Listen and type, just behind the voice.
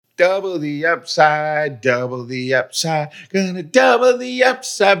double the upside, double the upside. Gonna double the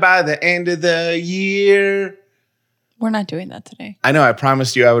upside by the end of the year. We're not doing that today. I know I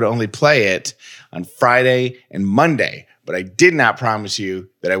promised you I would only play it on Friday and Monday, but I did not promise you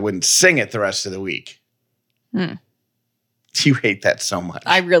that I wouldn't sing it the rest of the week. You hate that so much.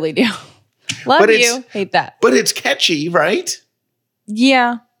 I really do. Love you. Hate that. But it's catchy, right?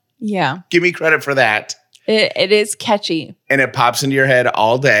 Yeah. Yeah. Give me credit for that. It is catchy. And it pops into your head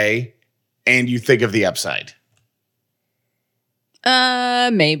all day, and you think of the upside.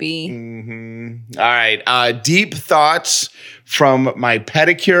 Maybe. Mm-hmm. All right. Deep thoughts from my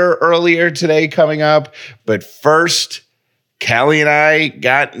pedicure earlier today coming up. But first, Callie and I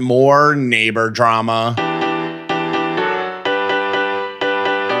got more neighbor drama.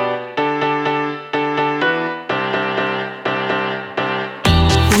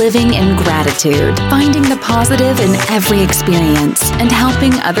 Living in gratitude, finding the positive in every experience, and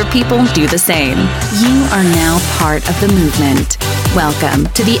helping other people do the same. You are now part of the movement.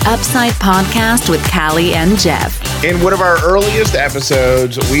 Welcome to the Upside Podcast with Callie and Jeff. In one of our earliest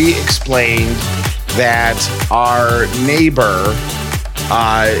episodes, we explained that our neighbor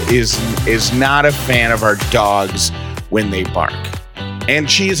is not a fan of our dogs when they bark. And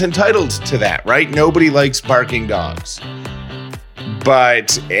she is entitled to that, right? Nobody likes barking dogs.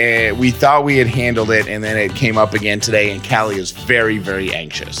 But we thought we had handled it, and then it came up again today, and Callie is very, very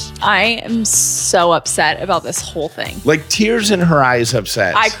anxious. I am so upset about this whole thing. Like tears in her eyes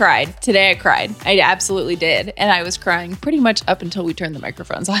upset. I cried. Today I cried. I absolutely did. And I was crying pretty much up until we turned the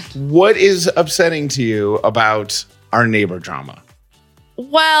microphones on. What is upsetting to you about our neighbor drama?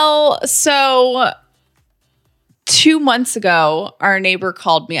 Well, so 2 months ago, our neighbor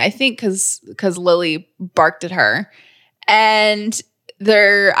called me, I think because Lily barked at her. And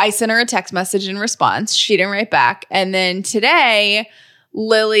I sent her a text message in response. She didn't write back. And then today,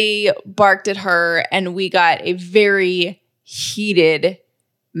 Lily barked at her and we got a very heated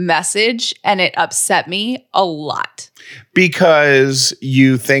message, and it upset me a lot. Because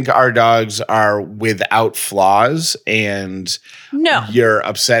you think our dogs are without flaws and no, you're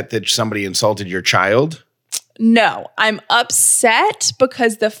upset that somebody insulted your child? No, I'm upset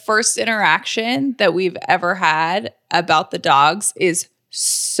because the first interaction that we've ever had about the dogs is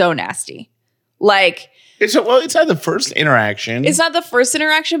so nasty. Like, it's not the first interaction. It's not the first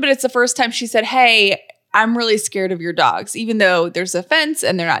interaction, but it's the first time she said, "Hey, I'm really scared of your dogs," even though there's a fence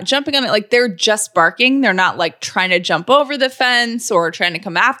and they're not jumping on it. Like, they're just barking. They're not like trying to jump over the fence or trying to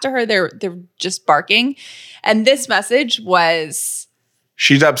come after her. They're just barking. And this message was,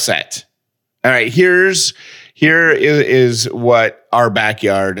 she's upset. All right, here is what our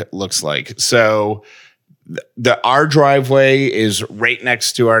backyard looks like. So our driveway is right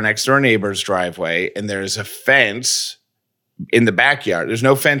next to our next door neighbor's driveway, and there's a fence in the backyard. There's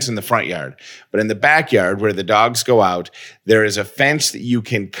no fence in the front yard, but in the backyard where the dogs go out, there is a fence that you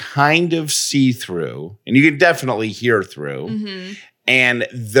can kind of see through, and you can definitely hear through. Mm-hmm. And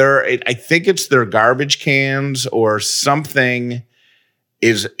I think it's their garbage cans or something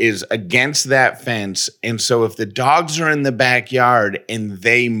is against that fence. And so if the dogs are in the backyard and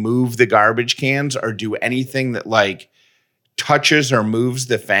they move the garbage cans or do anything that like touches or moves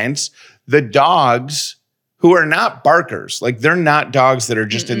the fence, the dogs who are not barkers, like they're not dogs that are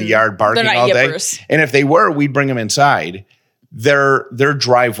just in the yard barking all yippers. Day. And if they were, we'd bring them inside. They're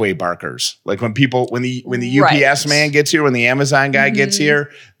driveway barkers. Like when the UPS man gets here, when the Amazon guy gets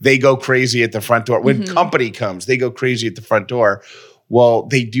here, they go crazy at the front door. When company comes, they go crazy at the front door. Well,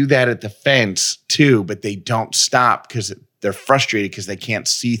 they do that at the fence too, but they don't stop because they're frustrated because they can't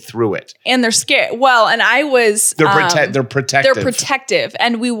see through it. And they're scared. Well, and they're protective. They're protective.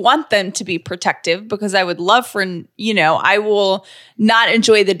 And we want them to be protective because I would love for, I will not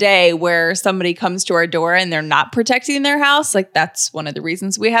enjoy the day where somebody comes to our door and they're not protecting their house. Like, that's one of the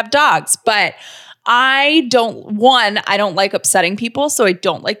reasons we have dogs. But I don't like upsetting people. So I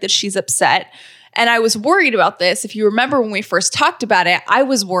don't like that she's upset. And I was worried about this. If you remember when we first talked about it, I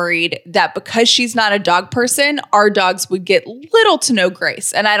was worried that because she's not a dog person, our dogs would get little to no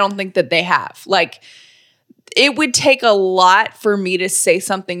grace. And I don't think that they have. Like, it would take a lot for me to say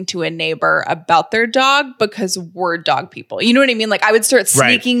something to a neighbor about their dog because we're dog people. You know what I mean? Like, I would start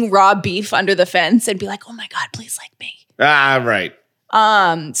sneaking raw beef under the fence and be like, "Oh my God, please like me." Right.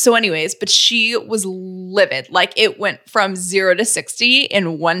 So anyways, but she was livid. Like, it went from 0 to 60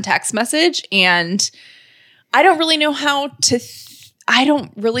 in one text message. And I don't really know I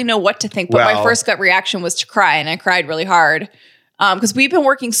don't really know what to think. But my first gut reaction was to cry. And I cried really hard because we've been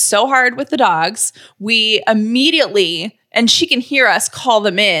working so hard with the dogs. We immediately, and she can hear us, call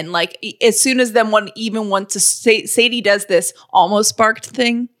them in. Like, as soon as Sadie does this almost barked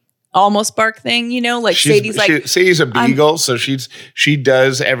thing. almost bark thing, like Sadie's like Sadie's a beagle, so she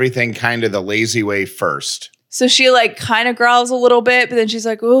does everything kind of the lazy way first. So she like kind of growls a little bit, but then she's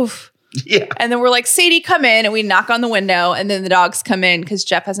like, oof. Yeah. And then we're like, Sadie, come in, and we knock on the window, and then the dogs come in because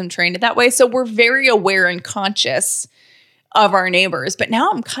Jeff hasn't trained it that way. So we're very aware and conscious of our neighbors, but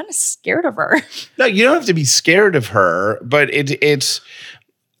now I'm kind of scared of her. No, you don't have to be scared of her, but it's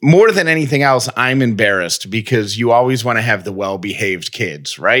more than anything else, I'm embarrassed because you always want to have the well-behaved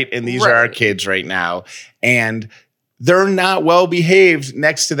kids, right? And these are our kids right now. And they're not well-behaved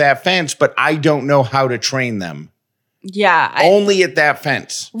next to that fence, but I don't know how to train them. Yeah. Only at that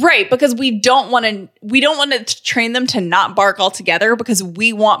fence. Right. Because we don't want to train them to not bark altogether because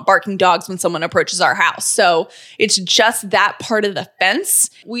we want barking dogs when someone approaches our house. So it's just that part of the fence.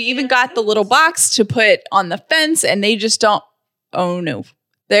 We even got the little box to put on the fence and they just don't. Oh no.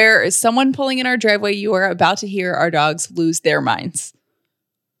 There is someone pulling in our driveway. You are about to hear our dogs lose their minds.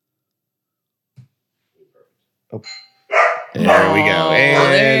 Oh. There we go.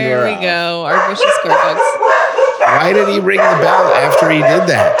 And there we go. Our vicious guard dogs. Why did he ring the bell after he did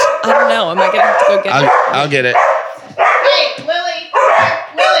that? I don't know. Am I going to have to go get it? I'll get it. Hey, Lily.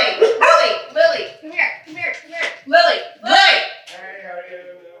 Lily. Come here. Lily.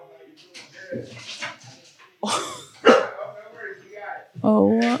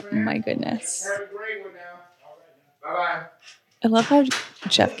 Oh my goodness. Have a great one now. Bye-bye. I love how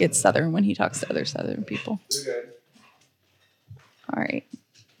Jeff gets Southern when he talks to other Southern people. You're good. All right.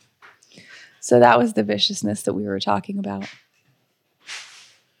 So that was the viciousness that we were talking about.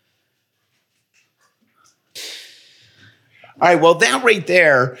 All right, well, that right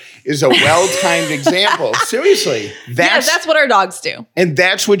there is a well-timed example. Seriously. That's what our dogs do. And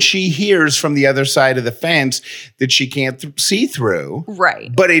that's what she hears from the other side of the fence that she can't see through.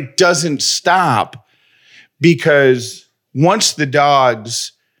 Right. But it doesn't stop because once the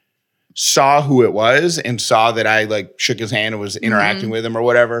dogs saw who it was and saw that I like shook his hand and was interacting with him or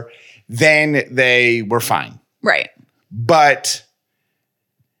whatever, then they were fine. Right. But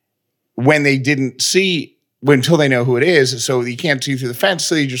when they didn't see, until they know who it is, so you can't see through the fence,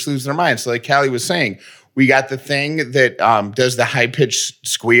 so you just lose their mind. So like Callie was saying, we got the thing that does the high-pitched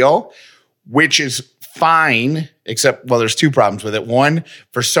squeal, which is fine, except, well, there's two problems with it. One,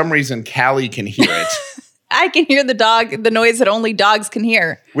 for some reason, Callie can hear it. I can hear the noise that only dogs can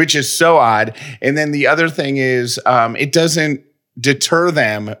hear. Which is so odd. And then the other thing is it doesn't deter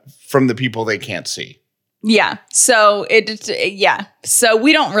them from the people they can't see. Yeah. So So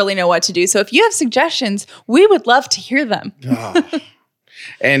we don't really know what to do. So if you have suggestions, we would love to hear them.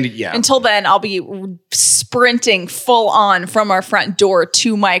 And yeah. Until then, I'll be sprinting full on from our front door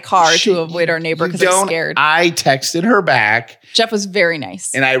to my car to avoid our neighbor because I'm scared. I texted her back. Jeff was very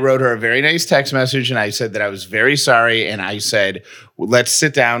nice. And I wrote her a very nice text message and I said that I was very sorry. And I said, well, let's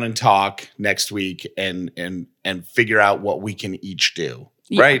sit down and talk next week and figure out what we can each do.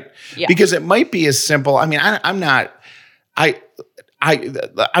 Yeah. Right? Yeah. Because it might be as simple. I mean, I'm not going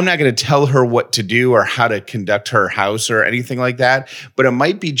to tell her what to do or how to conduct her house or anything like that. But it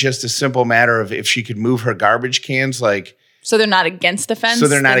might be just a simple matter of if she could move her garbage cans, like. So they're not against the fence. So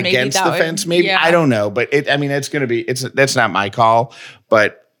they're not against the fence. Maybe yeah. I don't know, but it's going to be. That's not my call.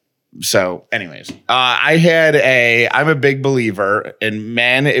 But so, anyways, I'm a big believer in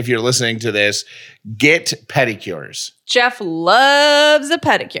men. If you're listening to this, get pedicures. Jeff loves a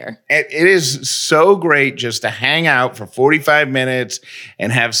pedicure. It is so great just to hang out for 45 minutes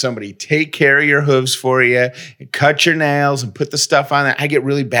and have somebody take care of your hooves for you and cut your nails and put the stuff on there. I get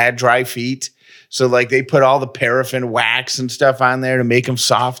really bad dry feet. So like they put all the paraffin wax and stuff on there to make them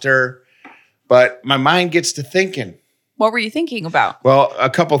softer. But my mind gets to thinking. What were you thinking about? Well, a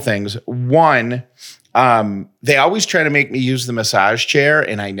couple things. One, they always try to make me use the massage chair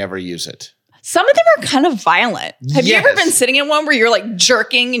and I never use it. Some of them are kind of violent. Have you ever been sitting in one where you're like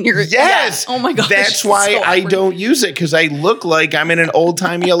jerking and you're Yes. Yeah. Oh my gosh. That's why I don't use it because I look like I'm in an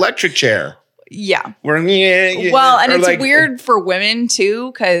old-timey electric chair. Yeah. Well, and it's like, weird for women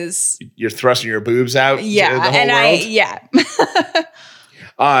too because you're thrusting your boobs out. Yeah. To the whole And world.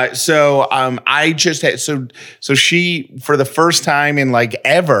 I just had so she for the first time in like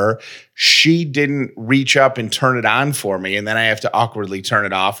ever, she didn't reach up and turn it on for me, and then I have to awkwardly turn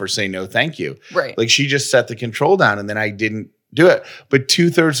it off or say no, thank you. Right. Like she just set the control down, and then I didn't do it. But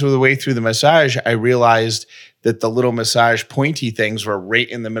 2/3 of the way through the massage, I realized that the little massage pointy things were right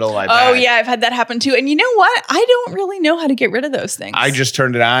in the middle of my back. Oh yeah, I've had that happen too. And you know what? I don't really know how to get rid of those things. I just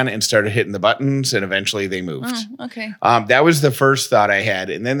turned it on and started hitting the buttons, and eventually they moved. Oh, okay. That was the first thought I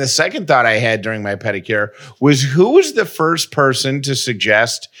had. And then the second thought I had during my pedicure was who was the first person to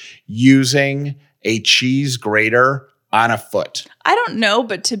suggest using a cheese grater on a foot? I don't know,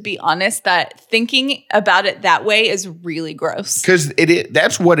 but to be honest, that thinking about it that way is really gross. Because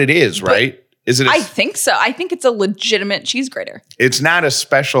that's what it is, right? Is it? I think so. I think it's a legitimate cheese grater. It's not a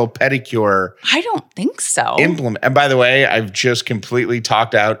special pedicure. I don't think so. Implement. And by the way, I've just completely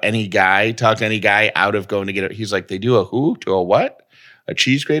talked any guy out of going to get it. He's like, they do a who to a what? A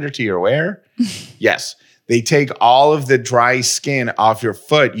cheese grater to your where? Yes. They take all of the dry skin off your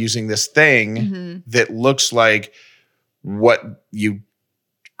foot using this thing that looks like what you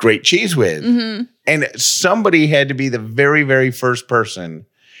grate cheese with. And somebody had to be the very, very first person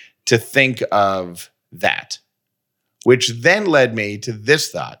to think of that, which then led me to this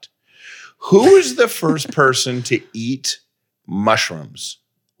thought. Who is the first person to eat mushrooms?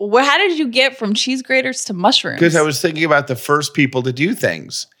 Well, how did you get from cheese graters to mushrooms? Because I was thinking about the first people to do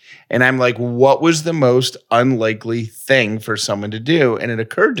things. And I'm like, what was the most unlikely thing for someone to do? And it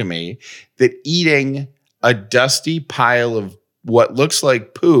occurred to me that eating a dusty pile of what looks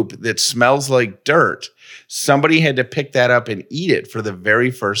like poop that smells like dirt, somebody had to pick that up and eat it for the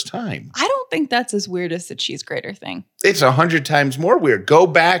very first time. I don't think that's as weird as the cheese grater thing. It's 100 times more weird. Go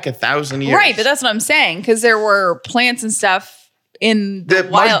back 1,000 years. Right, but that's what I'm saying, because there were plants and stuff in the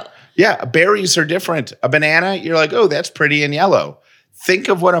wild. Berries are different. A banana, you're like, oh, that's pretty and yellow. Think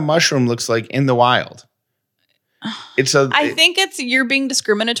of what a mushroom looks like in the wild. I think you're being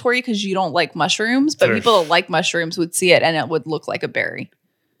discriminatory because you don't like mushrooms, but people that like mushrooms would see it and it would look like a berry.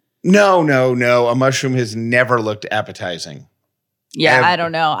 No. A mushroom has never looked appetizing. Yeah, I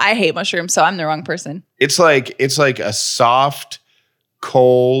don't know. I hate mushrooms, so I'm the wrong person. It's like a soft,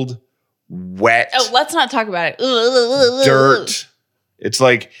 cold, wet. Oh, let's not talk about it. Dirt.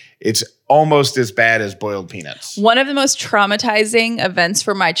 It's almost as bad as boiled peanuts. One of the most traumatizing events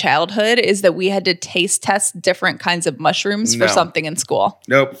for my childhood is that we had to taste test different kinds of mushrooms for something in school.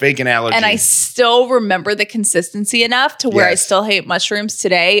 Nope, fake an allergy. And I still remember the consistency enough to where I still hate mushrooms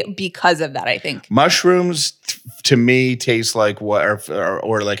today because of that, I think. Mushrooms to me taste like what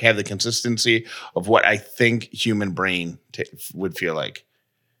or like have the consistency of what I think human brain would feel like.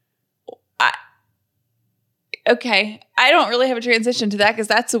 Okay, I don't really have a transition to that because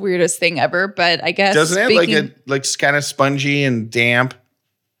that's the weirdest thing ever. But I guess doesn't it like kind of spongy and damp?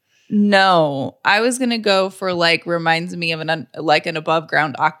 No, I was gonna go for reminds me of an above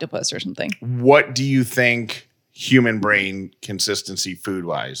ground octopus or something. What do you think human brain consistency food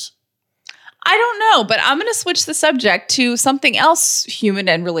wise? I don't know, but I'm gonna switch the subject to something else human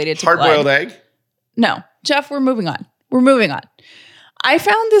and related to hard-boiled egg. No, Jeff, we're moving on. I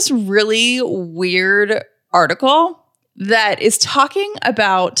found this really weird article that is talking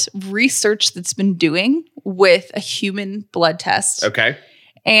about research that's been doing with a human blood test. Okay.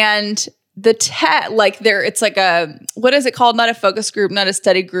 And the it's like what is it called? Not a focus group, not a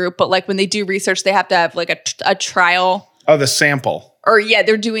study group, but when they do research, they have to have a trial. Oh, the sample. Or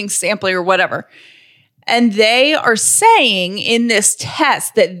they're doing sampling or whatever. And they are saying in this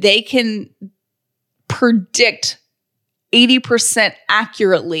test that they can predict 80%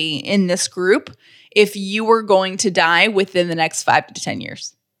 accurately in this group if you were going to die within the next 5 to 10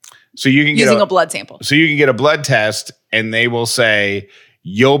 years. So you can using a blood sample. So you can get a blood test and they will say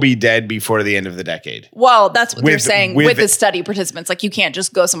you'll be dead before the end of the decade. Well, that's what they're saying with the study participants. You can't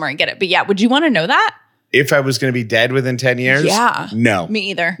just go somewhere and get it. But yeah, would you want to know that? If I was going to be dead within 10 years? Yeah. No.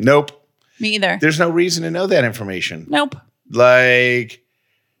 Me either. Nope. Me either. There's no reason to know that information. Nope. Well,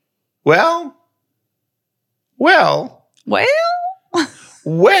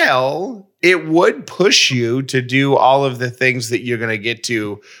 it would push you to do all of the things that you're going to get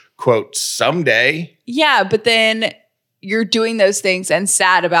to, quote, someday. Yeah, but then you're doing those things and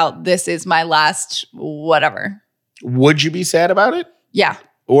sad about this is my last whatever. Would you be sad about it? Yeah.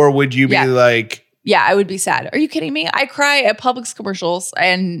 Or would you be like... Yeah, I would be sad. Are you kidding me? I cry at Publix commercials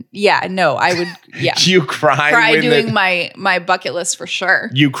and I would, yeah. You cry doing my bucket list for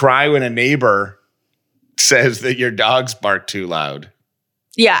sure. You cry when a neighbor says that your dogs bark too loud.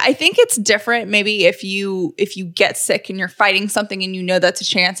 Yeah, I think it's different maybe if you get sick and you're fighting something and you know that's a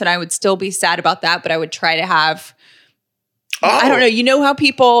chance, and I would still be sad about that, but I would try to have I don't know. You know how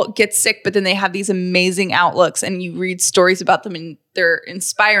people get sick, but then they have these amazing outlooks and you read stories about them and they're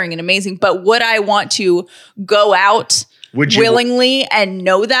inspiring and amazing. But would I want to go out willingly and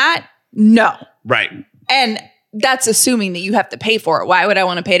know that? No. Right. And that's assuming that you have to pay for it. Why would I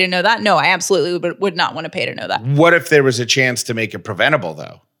want to pay to know that? No, I absolutely would not want to pay to know that. What if there was a chance to make it preventable,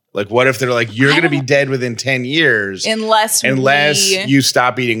 though? What if they're like, you're going to be dead within 10 years unless you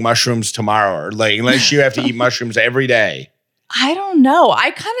stop eating mushrooms tomorrow, or unless you have to eat mushrooms every day? I don't know.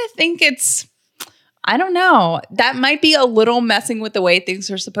 I kind of think I don't know. That might be a little messing with the way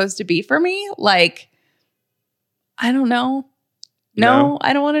things are supposed to be for me. I don't know. No,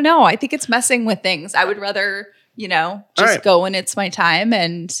 I don't want to know. I think it's messing with things. I would rather, just go when it's my time.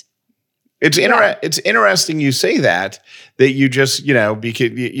 And it's interesting you say that you just,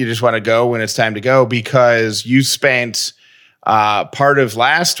 because you just want to go when it's time to go, because you spent part of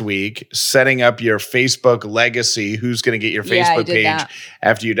last week setting up your Facebook legacy, who's going to get your Facebook page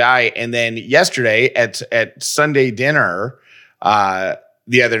after you die. And then yesterday at Sunday dinner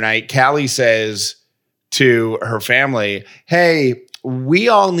the other night, Callie says to her family, hey, we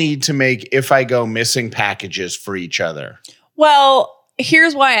all need to make If I Go Missing packages for each other. Well,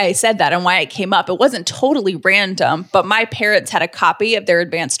 here's why I said that and why it came up. It wasn't totally random, but my parents had a copy of their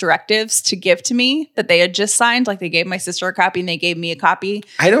advance directives to give to me that they had just signed. Like they gave my sister a copy and they gave me a copy.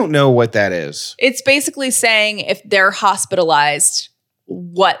 I don't know what that is. It's basically saying if they're hospitalized,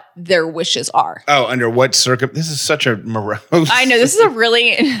 what their wishes are. Oh, under what this is such a morose. I know this is a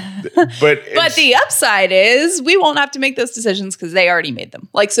really, but the upside is we won't have to make those decisions because they already made them.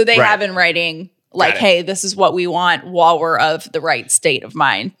 Like, so they have in writing, like, hey, this is what we want while we're of the right state of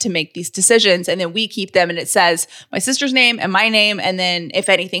mind to make these decisions. And then we keep them and it says my sister's name and my name. And then if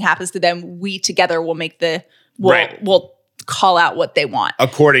anything happens to them, we together will make we'll call out what they want.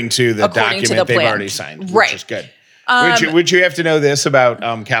 According to the document they've already signed, which is good. Would you have to know this about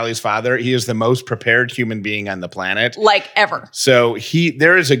Callie's father? He is the most prepared human being on the planet. Like ever. So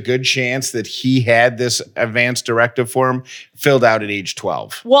there is a good chance that he had this advance directive form filled out at age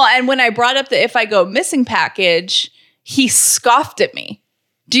 12. Well, and when I brought up the If I Go Missing package, he scoffed at me.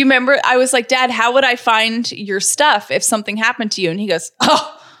 Do you remember? I was like, Dad, how would I find your stuff if something happened to you? And he goes,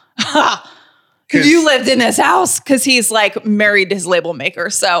 because you lived in this house, because he's like married to his label maker.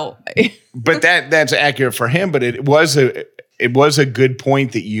 So, but that's accurate for him. But it was a good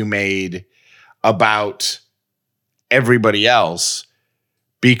point that you made about everybody else,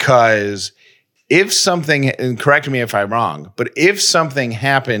 because if something, and correct me if I'm wrong, but if something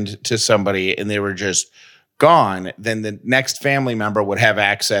happened to somebody and they were just gone, then the next family member would have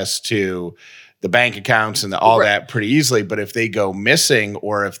access to the bank accounts and all that pretty easily. But if they go missing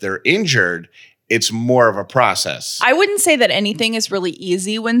or if they're injured, it's more of a process. I wouldn't say that anything is really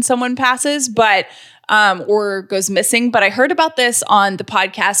easy when someone passes, but or goes missing. But I heard about this on the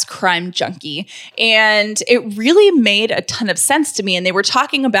podcast Crime Junkie, and it really made a ton of sense to me. And they were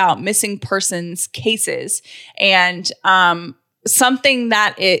talking about missing persons cases, and something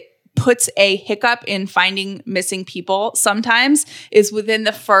that it puts a hiccup in finding missing people sometimes is within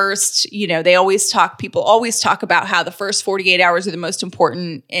the first, people always talk about how the first 48 hours are the most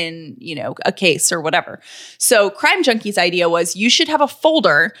important in, a case or whatever. So Crime Junkie's idea was you should have a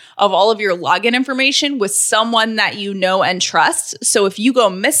folder of all of your login information with someone that you know and trust. So if you go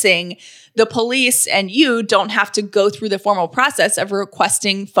missing, the police and you don't have to go through the formal process of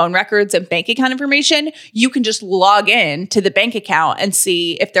requesting phone records and bank account information. You can just log in to the bank account and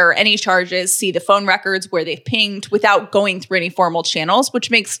see if there are any charges, see the phone records, where they've pinged without going through any formal channels,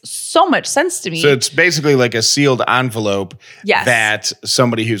 which makes so much sense to me. So it's basically like a sealed envelope that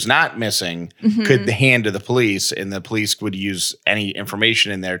somebody who's not missing could hand to the police, and the police would use any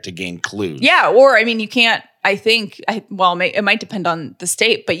information in there to gain clues. Yeah. Or, you can't, it might depend on the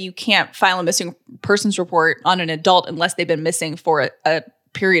state, but you can't file a missing persons report on an adult unless they've been missing for a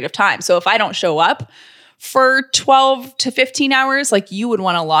period of time. So if I don't show up for 12 to 15 hours, like you would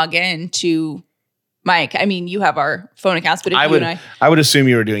want to log in to Mike. You have our phone accounts, but if I would assume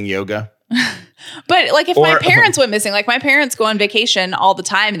you were doing yoga. But like if my parents went missing, like my parents go on vacation all the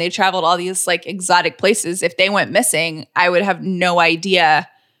time and they travel to all these like exotic places. If they went missing, I would have no idea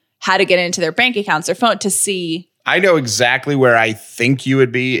how to get into their bank accounts, their phone to see. I know exactly where I think you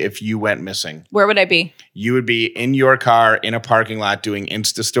would be if you went missing. Where would I be? You would be in your car in a parking lot doing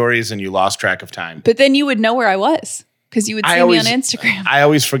Insta stories and you lost track of time. But then you would know where I was because you would see me on Instagram. I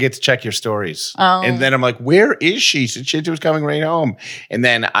always forget to check your stories. Oh. And then I'm like, where is she? She was coming right home. And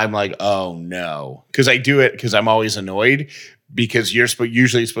then I'm like, oh no. Because I do it because I'm always annoyed. Because you're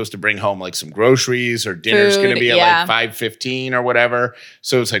usually supposed to bring home like some groceries or dinner's going to be at like 5:15 or whatever.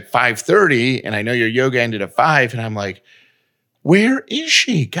 So it's like 5:30 and I know your yoga ended at 5 and I'm like, where is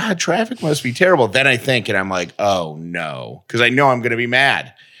she? God, traffic must be terrible. Then I think and I'm like, oh no. Because I know I'm going to be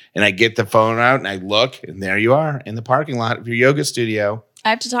mad. And I get the phone out and I look and there you are in the parking lot of your yoga studio. I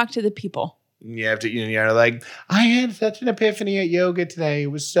have to talk to the people. You have to, you're like, I had such an epiphany at yoga today.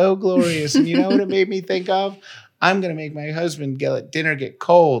 It was so glorious. And you know what it made me think of? I'm going to make my husband dinner get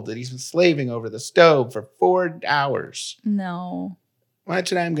cold that he's been slaving over the stove for 4 hours. No.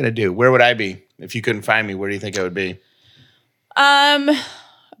 That's what I'm going to do. Where would I be? If you couldn't find me, where do you think I would be?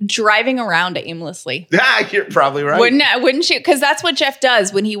 driving around aimlessly. You're probably right. Wouldn't you? Because that's what Jeff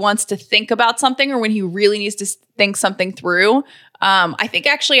does when he wants to think about something or when he really needs to think something through. I think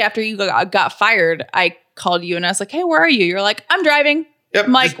actually after you got fired, I called you and I was like, hey, where are you? You're like, I'm driving. Yep,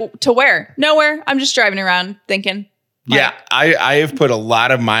 I'm like, to where? Nowhere. I'm just driving around thinking. Yeah, I have put a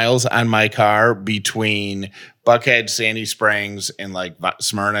lot of miles on my car between Buckhead, Sandy Springs, and like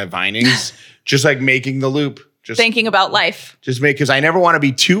Smyrna, Vinings, just like making the loop. Just thinking about life. Just because I never want to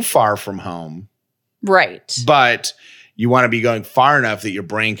be too far from home. Right. But you want to be going far enough that your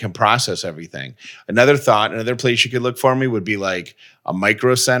brain can process everything. Another place you could look for me would be like a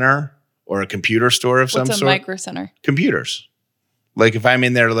micro center or a computer store of some sort. What's a micro center? Computers. Like if I'm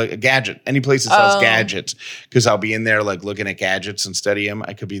in there, like a gadget, any place that sells gadgets, because I'll be in there like looking at gadgets and study them.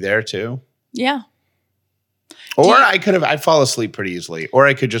 I could be there too. Yeah. Or I fall asleep pretty easily, or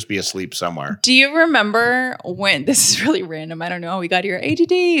I could just be asleep somewhere. Do you remember when, this is really random, I don't know how we got here,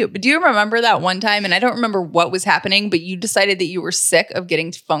 ADD, but do you remember that one time, and I don't remember what was happening, but you decided that you were sick of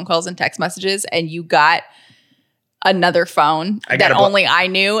getting phone calls and text messages, and you got another phone that only I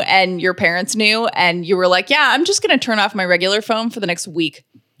knew and your parents knew, and you were like, yeah, I'm just going to turn off my regular phone for the next week.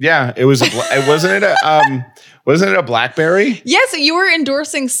 Yeah, it was. Wasn't it a BlackBerry? Yeah, so you were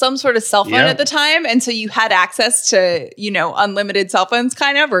endorsing some sort of cell phone at the time, and so you had access to, unlimited cell phones,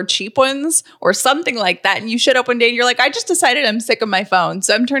 kind of, or cheap ones, or something like that. And you showed up one day, and you're like, "I just decided I'm sick of my phone,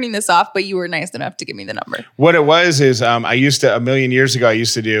 so I'm turning this off." But you were nice enough to give me the number. What it was is, I used to, a million years ago, I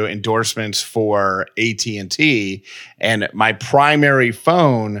used to do endorsements for AT&T, and my primary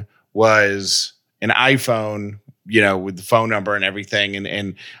phone was an iPhone. With the phone number and everything.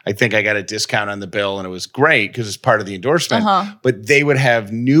 And I think I got a discount on the bill and it was great because it's part of the endorsement. But they would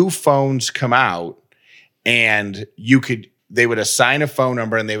have new phones come out and they would assign a phone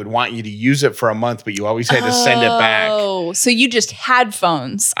number and they would want you to use it for a month, but you always had to send it back. Oh, so you just had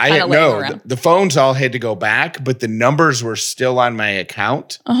phones. The phones all had to go back, but the numbers were still on my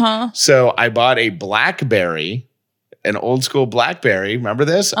account. So I bought a BlackBerry, an old school BlackBerry. Remember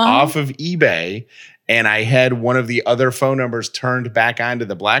this? Off of eBay. And I had one of the other phone numbers turned back onto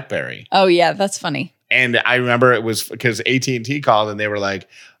the BlackBerry. Oh, yeah. That's funny. And I remember it was because AT&T called and they were like,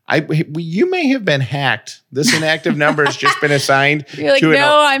 you may have been hacked. This inactive number has just been assigned. You're like,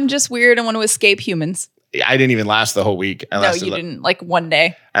 no, I'm just weird and want to escape humans. I didn't even last the whole week. No, you didn't. Like one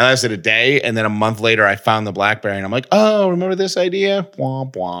day. I lasted a day. And then a month later, I found the BlackBerry. And I'm like, oh, remember this idea?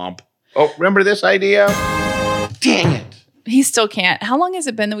 Womp, womp. Oh, remember this idea? Dang it. He still can't. How long has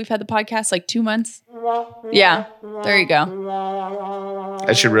it been that we've had the podcast? Like 2 months? Yeah. There you go.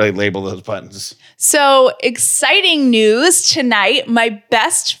 I should really label those buttons. So exciting news tonight. My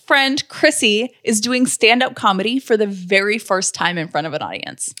best friend, Chrissy, is doing stand-up comedy for the very first time in front of an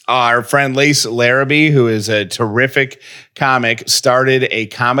audience. Our friend Lace Larrabee, who is a terrific comic, started a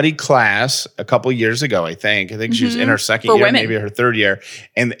comedy class a couple years ago, I think. I think she's in her second year, maybe her third year.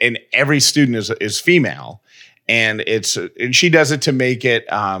 And every student is female. And she does it to make it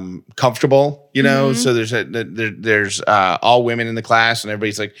comfortable, So there's all women in the class, and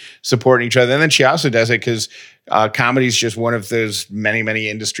everybody's like supporting each other. And then she also does it because comedy is just one of those many, many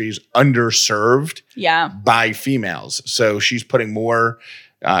industries underserved by females. So she's putting more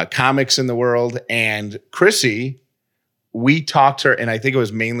comics in the world. And Chrissy, we talked her, and I think it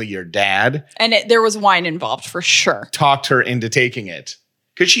was mainly your dad. And there was wine involved for sure. Talked her into taking it.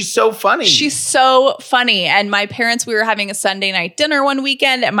 Because she's so funny. She's so funny. And my parents, we were having a Sunday night dinner one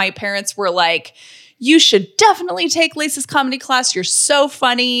weekend, and my parents were like, you should definitely take Lace's comedy class. You're so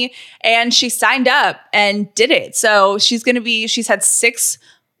funny. And she signed up and did it. So she's had 6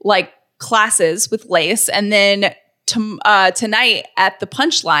 classes with Lace. And then tonight at the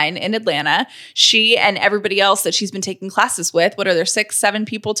Punchline in Atlanta, she and everybody else that she's been taking classes with, what are there, 6, 7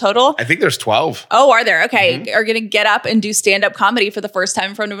 people total? I think there's 12. Oh, are there? Okay. Are going to get up and do stand-up comedy for the first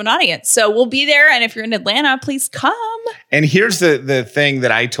time in front of an audience. So we'll be there. And if you're in Atlanta, please come. And here's the thing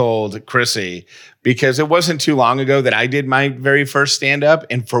that I told Chrissy, because it wasn't too long ago that I did my very first stand-up.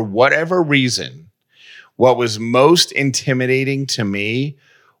 And for whatever reason, what was most intimidating to me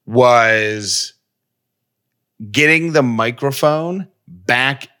was getting the microphone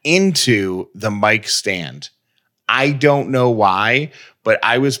back into the mic stand. I don't know why, but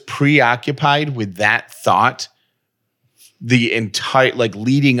I was preoccupied with that thought the entire,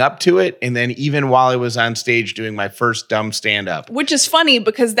 leading up to it. And then even while I was on stage doing my first dumb stand-up. Which is funny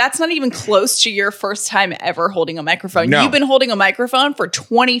because that's not even close to your first time ever holding a microphone. No. You've been holding a microphone for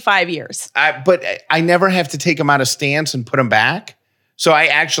 25 years. But I never have to take them out of stance and put them back. So I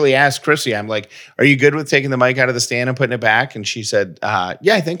actually asked Chrissy, I'm like, are you good with taking the mic out of the stand and putting it back? And she said,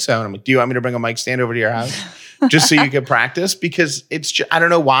 yeah, I think so. And I'm like, do you want me to bring a mic stand over to your house? just so you could practice because it's just, I don't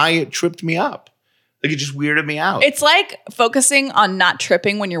know why it tripped me up. Like it just weirded me out. It's like focusing on not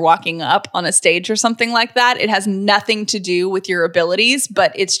tripping when you're walking up on a stage or something like that. It has nothing to do with your abilities,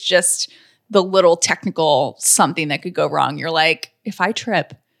 but it's just the little technical something that could go wrong. You're like, if I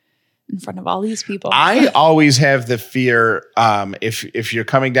trip in front of all these people. I always have the fear if you're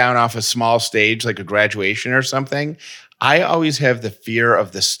coming down off a small stage like a graduation or something, I always have the fear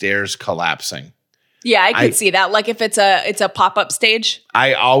of the stairs collapsing. Yeah, I could see that. Like if it's a pop-up stage.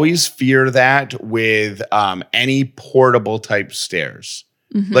 I always fear that with any portable type stairs.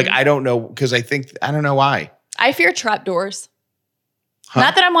 Mm-hmm. Like I don't know because I don't know why. I fear trapdoors. Huh?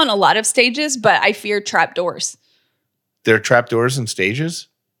 Not that I'm on a lot of stages, but I fear trapdoors. There are trapdoors in stages?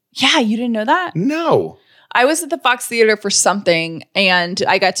 Yeah, you didn't know that? No. I was at the Fox Theater for something and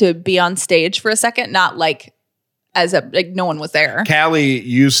I got to be on stage for a second, not like no one was there. Callie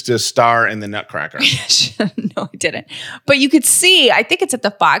used to star in the Nutcracker. No, I didn't. But you could see, I think it's at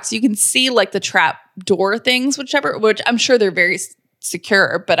the Fox, you can see like the trap door things, which I'm sure they're very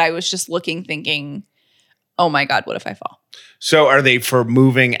secure, but I was just looking thinking, oh my God, what if I fall? So are they for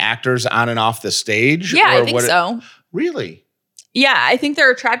moving actors on and off the stage? Yeah, I think so. Really? Yeah, I think there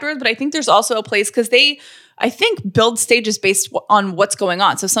are trapdoors, but I think there's also a place because I think build stages based on what's going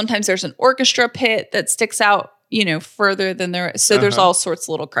on. So sometimes there's an orchestra pit that sticks out, further than there. So there's all sorts of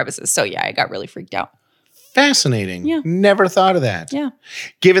little crevices. So yeah, I got really freaked out. Fascinating. Yeah. Never thought of that. Yeah.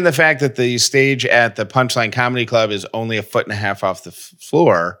 Given the fact that the stage at the Punchline Comedy Club is only a foot and a half off the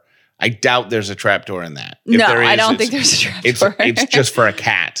floor, I doubt there's a trapdoor in that. No, I don't think there's a trapdoor. It's just for a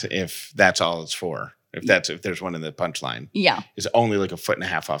cat if that's all it's for. If there's one in the Punchline. Yeah. It's only like a foot and a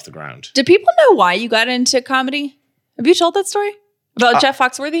half off the ground. Do people know why you got into comedy? Have you told that story? About Jeff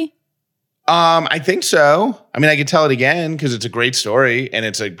Foxworthy? I think so. I mean, I could tell it again because it's a great story and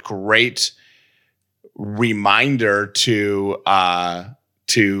it's a great reminder to I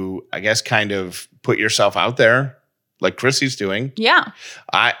guess kind of put yourself out there like Chrissy's doing. Yeah.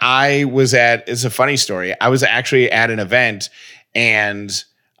 It's a funny story. I was actually at an event and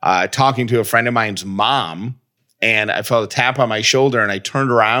talking to a friend of mine's mom, and I felt a tap on my shoulder, and I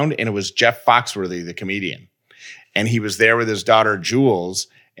turned around, and it was Jeff Foxworthy, the comedian. And he was there with his daughter, Jules,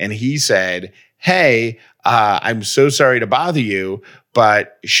 and he said, hey, I'm so sorry to bother you,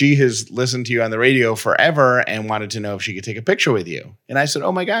 but she has listened to you on the radio forever and wanted to know if she could take a picture with you. And I said,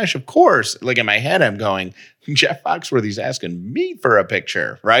 oh my gosh, of course. Like in my head, I'm going, Jeff Foxworthy's asking me for a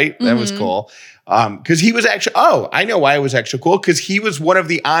picture, right? That was cool. Because he was actually, I know why it was actually cool. Because he was one of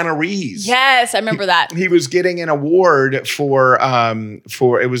the honorees. Yes, I remember that. He was getting an award for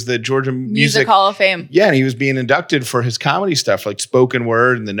it was the Georgia Music Hall of Fame. Yeah, and he was being inducted for his comedy stuff, like spoken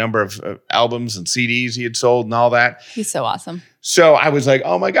word and the number of albums and CDs he had sold and all that. He's so awesome. So I was like,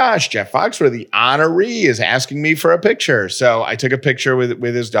 oh my gosh, Jeff Foxworthy, the honoree, is asking me for a picture. So I took a picture with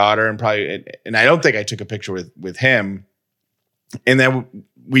his daughter and I don't think I took a picture with him. And then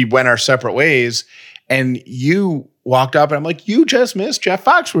we went our separate ways and you walked up and I'm like, you just missed Jeff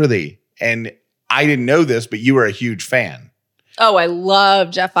Foxworthy. And I didn't know this, but you were a huge fan. Oh, I love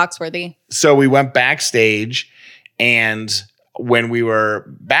Jeff Foxworthy. So we went backstage and when we were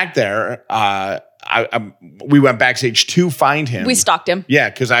back there, we went backstage to find him. We stalked him. Yeah,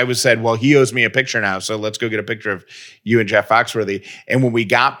 because I said, well, he owes me a picture now, so let's go get a picture of you and Jeff Foxworthy. And when we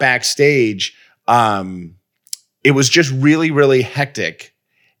got backstage, it was just really, really hectic.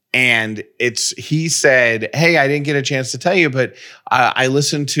 And he said, hey, I didn't get a chance to tell you, but I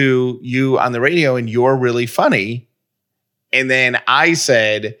listened to you on the radio and you're really funny. And then I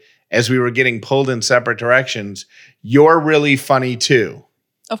said, as we were getting pulled in separate directions, you're really funny too.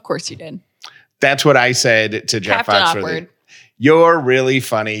 Of course you did. That's what I said to Jeff Captain Foxworthy. Awkward. You're really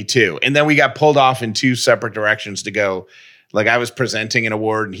funny too. And then we got pulled off in two separate directions to go. Like I was presenting an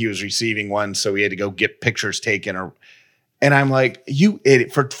award and he was receiving one. So we had to go get pictures taken. And I'm like, you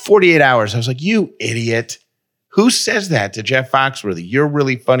idiot. For 48 hours, I was like, you idiot. Who says that to Jeff Foxworthy? You're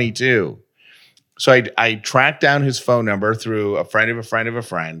really funny too. So I tracked down his phone number through a friend of a friend of a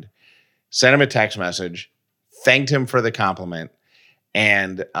friend, sent him a text message, thanked him for the compliment,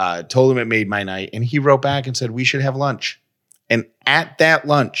 and told him it made my night. And he wrote back and said, we should have lunch. And at that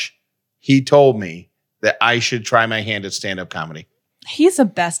lunch, he told me that I should try my hand at stand-up comedy. He's the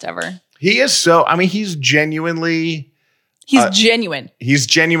best ever. He is he's genuinely... He's genuine. He's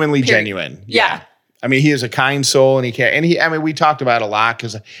genuinely Period. genuine. Yeah. I mean, he is a kind soul and we talked about it a lot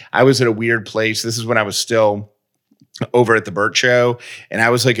because I was at a weird place. This is when I was still over at the Burt Show. And I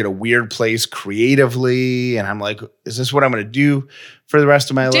was like in a weird place creatively. And I'm like, is this what I'm going to do for the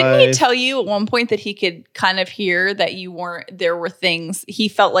rest of my life? Didn't he tell you at one point that he could kind of hear that there were things, he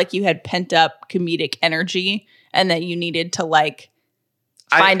felt like you had pent up comedic energy and that you needed to like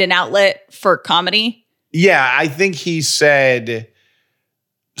find an outlet for comedy? Yeah, I think he said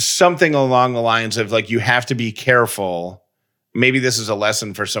something along the lines of like, you have to be careful. Maybe this is a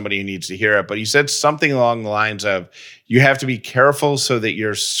lesson for somebody who needs to hear it, but he said something along the lines of, you have to be careful so that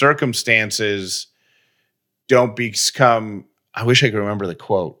your circumstances don't become, I wish I could remember the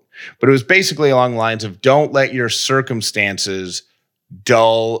quote, but it was basically along the lines of, don't let your circumstances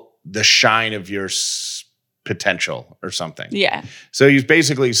dull the shine of your potential or something. Yeah. So he's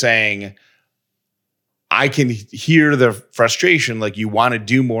basically saying, I can hear the frustration, like you want to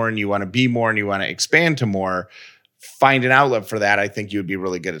do more and you want to be more and you want to expand to more. Find an outlet for that. I think you would be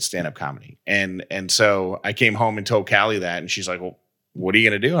really good at stand-up comedy. And so I came home and told Callie that, and she's like, well, what are you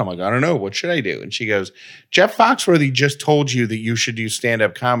going to do? I'm like, I don't know. What should I do? And she goes, Jeff Foxworthy just told you that you should do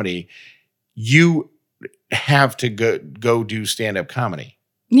stand-up comedy. You have to go do stand-up comedy.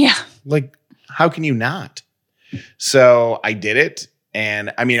 Yeah. Like, how can you not? So I did it.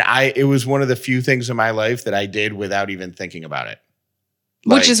 And I mean, it was one of the few things in my life that I did without even thinking about it.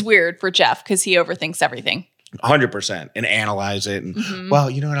 Which is weird for Jeff because he overthinks everything. 100% and analyze it. And well,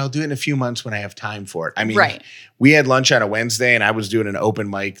 you know what? I'll do it in a few months when I have time for it. I mean, we had lunch on a Wednesday and I was doing an open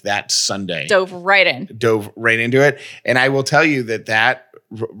mic that Sunday. Dove right into it. And I will tell you that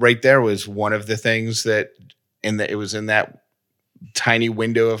right there was one of the things that it was in that tiny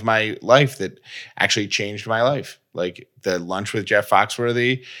window of my life that actually changed my life. Like the lunch with Jeff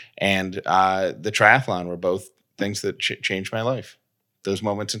Foxworthy and the triathlon were both things that changed my life. Those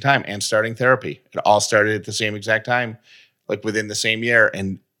moments in time, and starting therapy. It all started at the same exact time, like within the same year.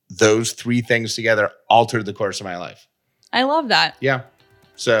 And those three things together altered the course of my life. I love that. Yeah.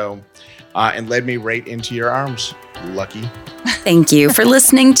 So, and led me right into your arms. Lucky. Thank you for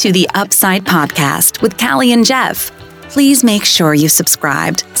listening to the Upside Podcast with Callie and Jeff. Please make sure you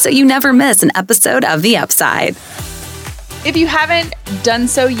subscribed so you never miss an episode of The Upside. If you haven't done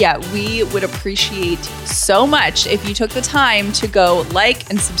so yet, we would appreciate so much if you took the time to go like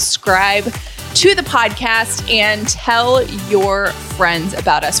and subscribe to the podcast and tell your friends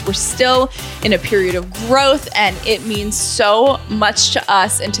about us. We're still in a period of growth, and it means so much to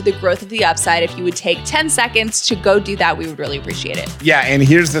us and to the growth of The Upside. If you would take 10 seconds to go do that, we would really appreciate it. Yeah, and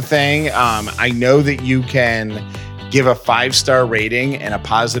here's the thing. I know that you can give a 5-star rating and a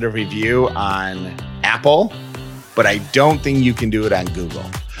positive review on Apple, but I don't think you can do it on Google.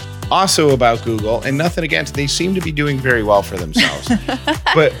 Also about Google, and nothing against, they seem to be doing very well for themselves.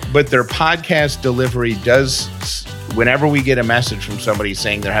 but their podcast delivery does, whenever we get a message from somebody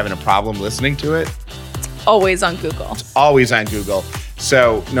saying they're having a problem listening to it, always on Google. It's always on Google.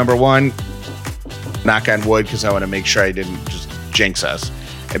 So number one, knock on wood, because I want to make sure I didn't just jinx us.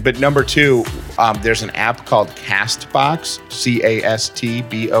 But number two, there's an app called Castbox,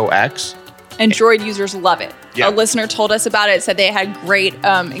 Castbox. Android users love it. Yeah. A listener told us about it, said they had great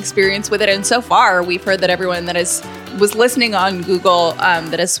experience with it. And so far, we've heard that everyone that was listening on Google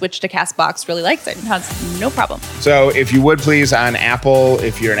that has switched to Castbox really likes it and has no problem. So if you would please, on Apple,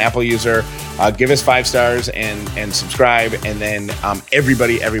 if you're an Apple user, give us 5 stars and subscribe. And then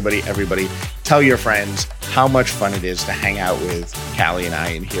everybody, tell your friends how much fun it is to hang out with Callie and I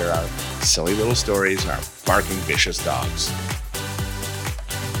and hear our silly little stories and our barking vicious dogs.